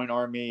West Point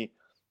Army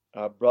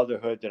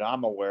brotherhood that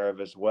I'm aware of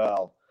as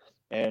well.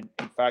 And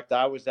in fact,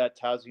 I was at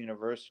Towson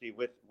University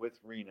with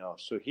Reno,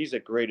 so he's a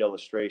great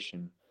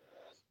illustration.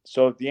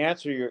 So the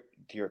answer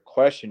to your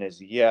question is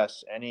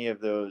yes. Any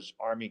of those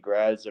Army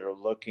grads that are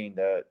looking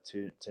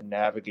to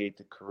navigate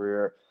the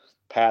career,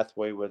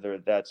 pathway, whether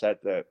that's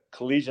at the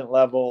collegiate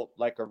level,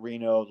 like a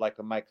Reno, like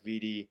a Mike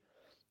Vitti.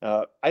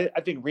 I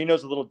think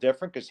Reno's a little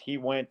different because he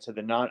went to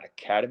the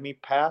non-academy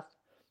path,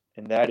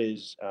 and that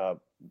is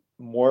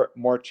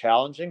more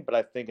challenging. But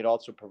I think it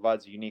also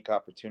provides a unique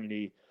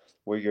opportunity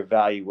where your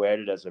value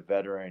added as a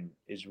veteran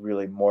is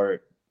really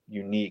more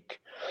unique.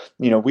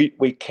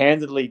 We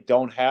candidly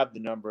don't have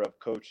the number of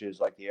coaches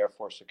like the Air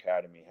Force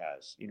Academy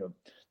has.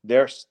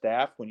 Their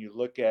staff, when you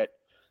look at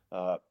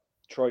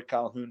Troy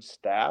Calhoun's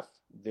staff,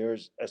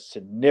 there's a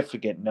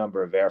significant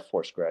number of Air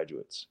Force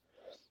graduates.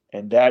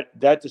 And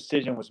that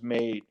decision was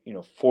made,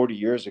 40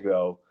 years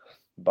ago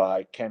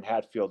by Ken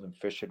Hatfield and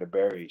Fisher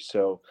DeBerry.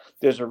 So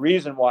there's a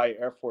reason why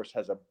Air Force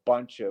has a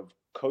bunch of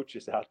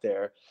coaches out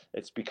there.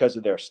 It's because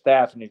of their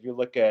staff. And if you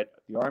look at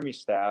the Army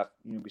staff,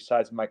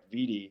 besides Mike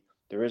Vitti,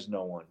 there is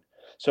no one.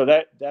 So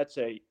that's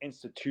a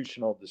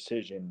institutional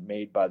decision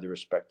made by the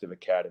respective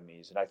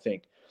academies. And I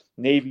think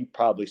Navy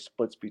probably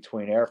splits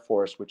between Air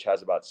Force, which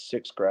has about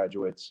 6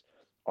 graduates,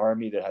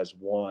 Army that has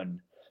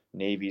 1.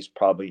 Navy's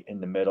probably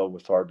in the middle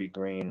with RB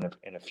Green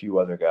and a few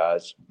other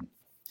guys.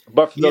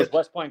 But for those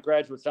West Point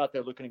graduates out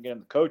there looking to get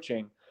into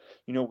coaching,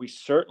 we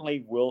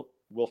certainly will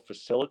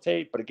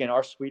facilitate. But again,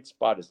 our sweet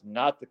spot is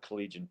not the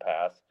collegiate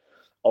path.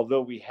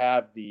 Although we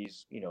have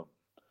these,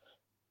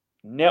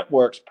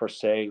 networks per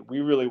se,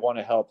 we really want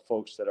to help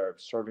folks that are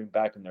serving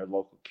back in their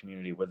local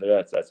community, whether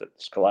that's at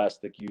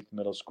Scholastic Youth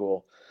Middle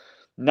School.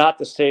 Not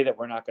to say that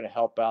we're not going to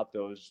help out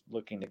those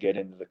looking to get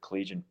into the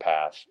collegiate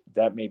path.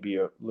 That may be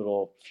a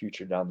little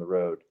future down the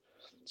road.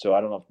 So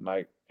I don't know if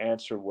my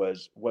answer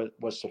was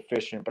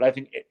sufficient, but I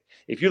think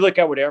if you look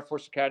at what Air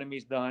Force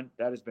Academy's done,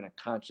 that has been a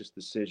conscious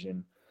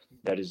decision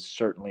that has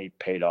certainly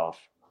paid off.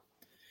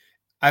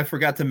 I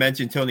forgot to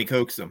mention Tony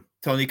Coxum.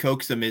 Tony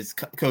Coxum is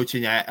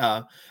coaching at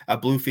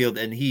Bluefield,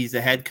 and he's the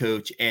head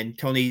coach. And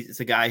Tony is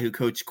a guy who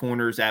coached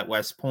corners at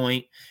West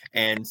Point,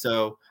 and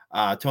so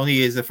Tony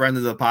is a friend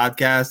of the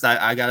podcast.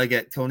 I gotta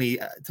get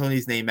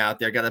Tony's name out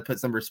there. Got to put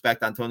some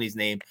respect on Tony's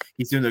name.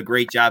 He's doing a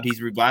great job.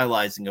 He's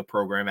revitalizing a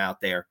program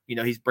out there.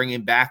 He's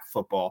bringing back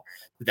football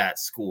to that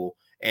school,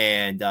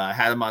 and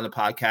had him on the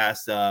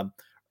podcast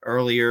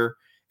earlier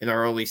in the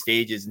early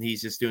stages, and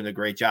he's just doing a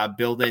great job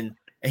building.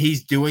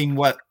 He's doing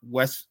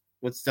what's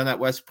done at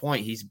West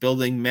Point. He's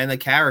building men of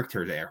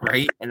character there,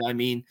 right? And I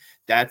mean,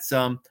 that's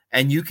and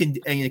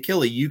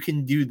Achille, you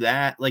can do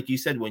that, like you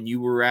said, when you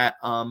were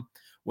in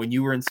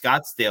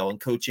Scottsdale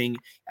and coaching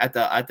at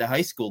the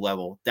high school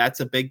level. That's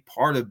a big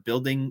part of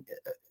building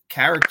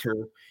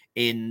character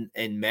in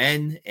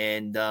men,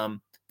 and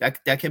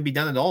that can be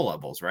done at all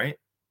levels, right?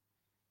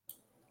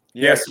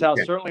 Yes, Sal,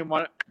 certainly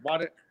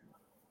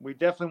we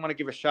definitely want to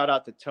give a shout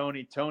out to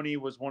Tony. Tony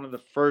was one of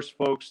the first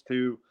folks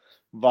to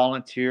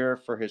volunteer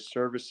for his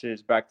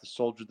services back to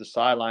Soldiers the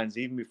Sidelines,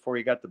 even before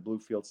he got to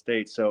Bluefield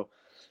State. So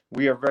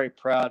we are very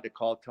proud to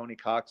call Tony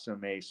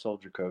Coxum a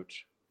soldier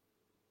coach.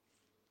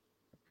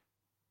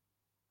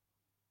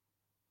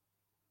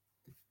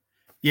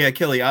 Yeah,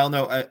 Achille, I don't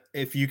know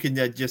if you can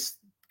just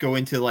go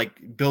into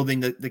like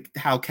building the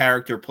how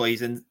character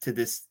plays into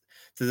this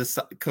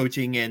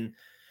coaching and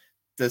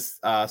this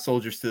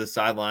Soldiers to the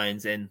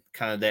Sidelines and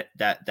kind of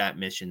that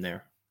mission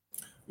there.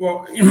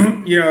 Well,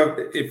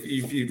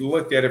 if you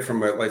looked at it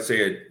from let's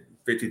say a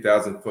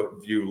 50,000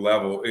 foot view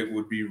level, it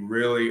would be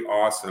really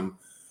awesome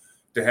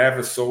to have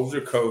a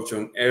soldier coach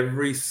on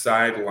every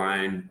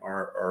sideline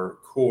or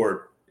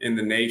court in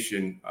the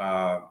nation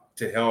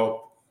to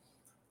help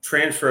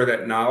transfer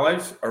that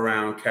knowledge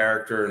around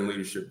character and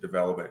leadership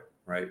development.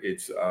 Right?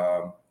 It's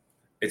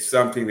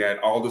something that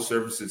all the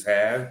services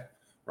have.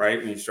 Right?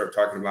 When you start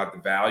talking about the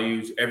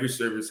values, every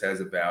service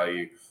has a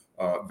value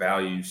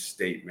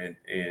statement,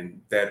 and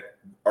that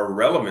are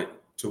relevant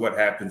to what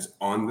happens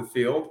on the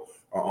field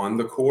or on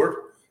the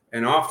court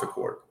and off the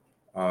court.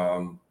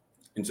 And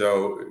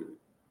so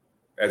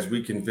as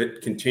we can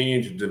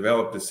continue to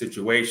develop the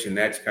situation,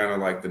 that's kind of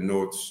like the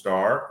North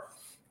Star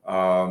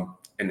and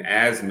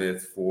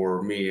azimuth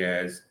for me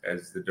as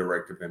the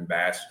director of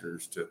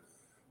ambassadors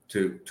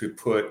to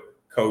put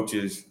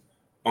coaches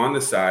on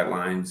the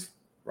sidelines,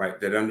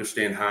 right, that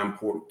understand how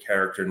important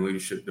character and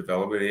leadership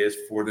development is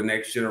for the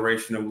next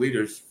generation of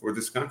leaders for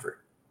this country.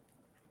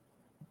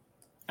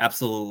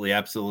 Absolutely.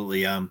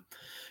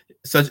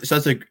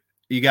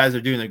 You guys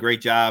are doing a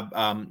great job.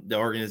 The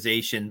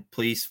organization,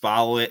 please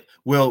follow it.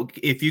 Will,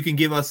 if you can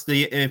give us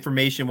the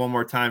information one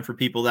more time for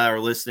people that are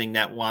listening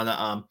that want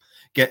to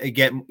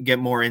get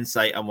more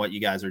insight on what you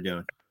guys are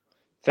doing.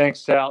 Thanks,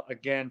 Sal.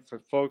 Again,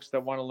 for folks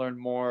that want to learn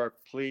more,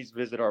 please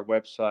visit our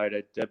website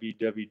at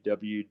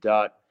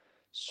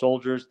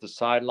www.Soldiers the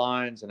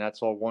Sidelines, and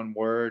that's all one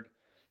word,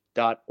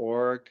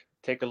 .org.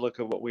 Take a look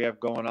at what we have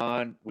going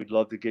on. We'd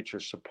love to get your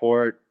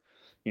support.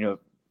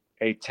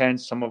 Attend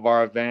some of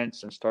our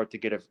events and start to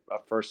get a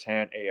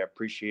firsthand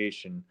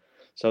appreciation.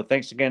 So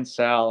thanks again,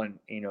 Sal, and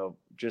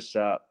just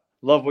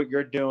love what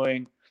you're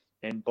doing.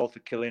 And both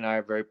Achille and I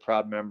are very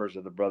proud members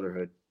of the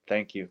Brotherhood.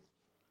 Thank you.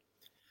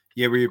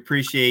 Yeah, we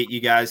appreciate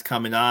you guys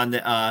coming on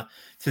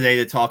today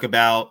to talk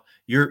about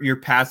your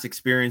past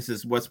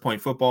experiences, West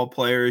Point football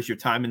players, your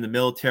time in the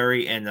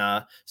military,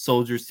 and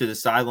Soldiers to the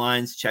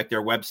Sidelines. Check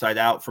their website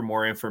out for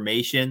more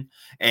information.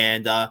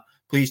 And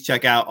please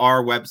check out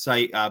our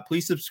website.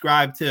 Please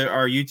subscribe to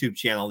our YouTube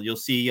channel. You'll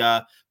see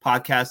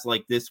podcasts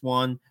like this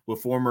one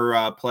with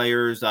former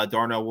players.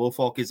 Darnell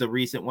Woolfolk is a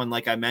recent one,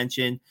 like I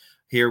mentioned.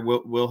 Here,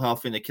 Will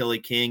Huff and Achille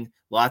King.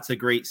 Lots of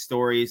great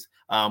stories.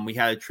 We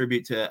had a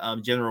tribute to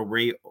General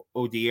Ray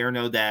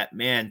Odierno that,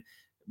 man,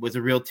 was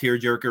a real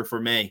tearjerker for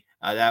me.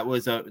 That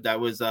was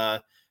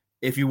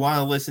if you want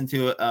to listen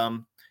to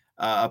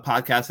a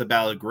podcast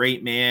about a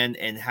great man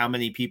and how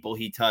many people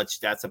he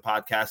touched, that's a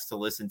podcast to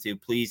listen to.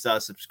 Please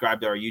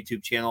subscribe to our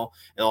YouTube channel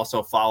and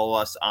also follow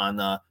us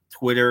on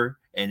Twitter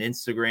and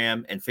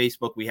Instagram and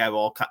Facebook. We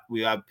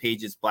have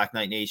pages, Black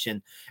Knight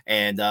Nation,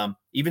 and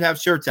even have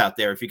shirts out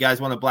there. If you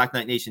guys want a Black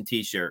Knight Nation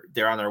t-shirt,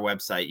 they're on our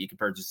website. You can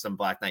purchase some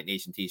Black Knight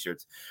Nation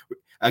t-shirts.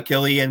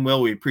 Achille and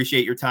Will, we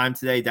appreciate your time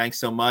today. Thanks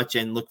so much,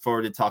 and look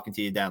forward to talking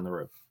to you down the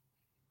road.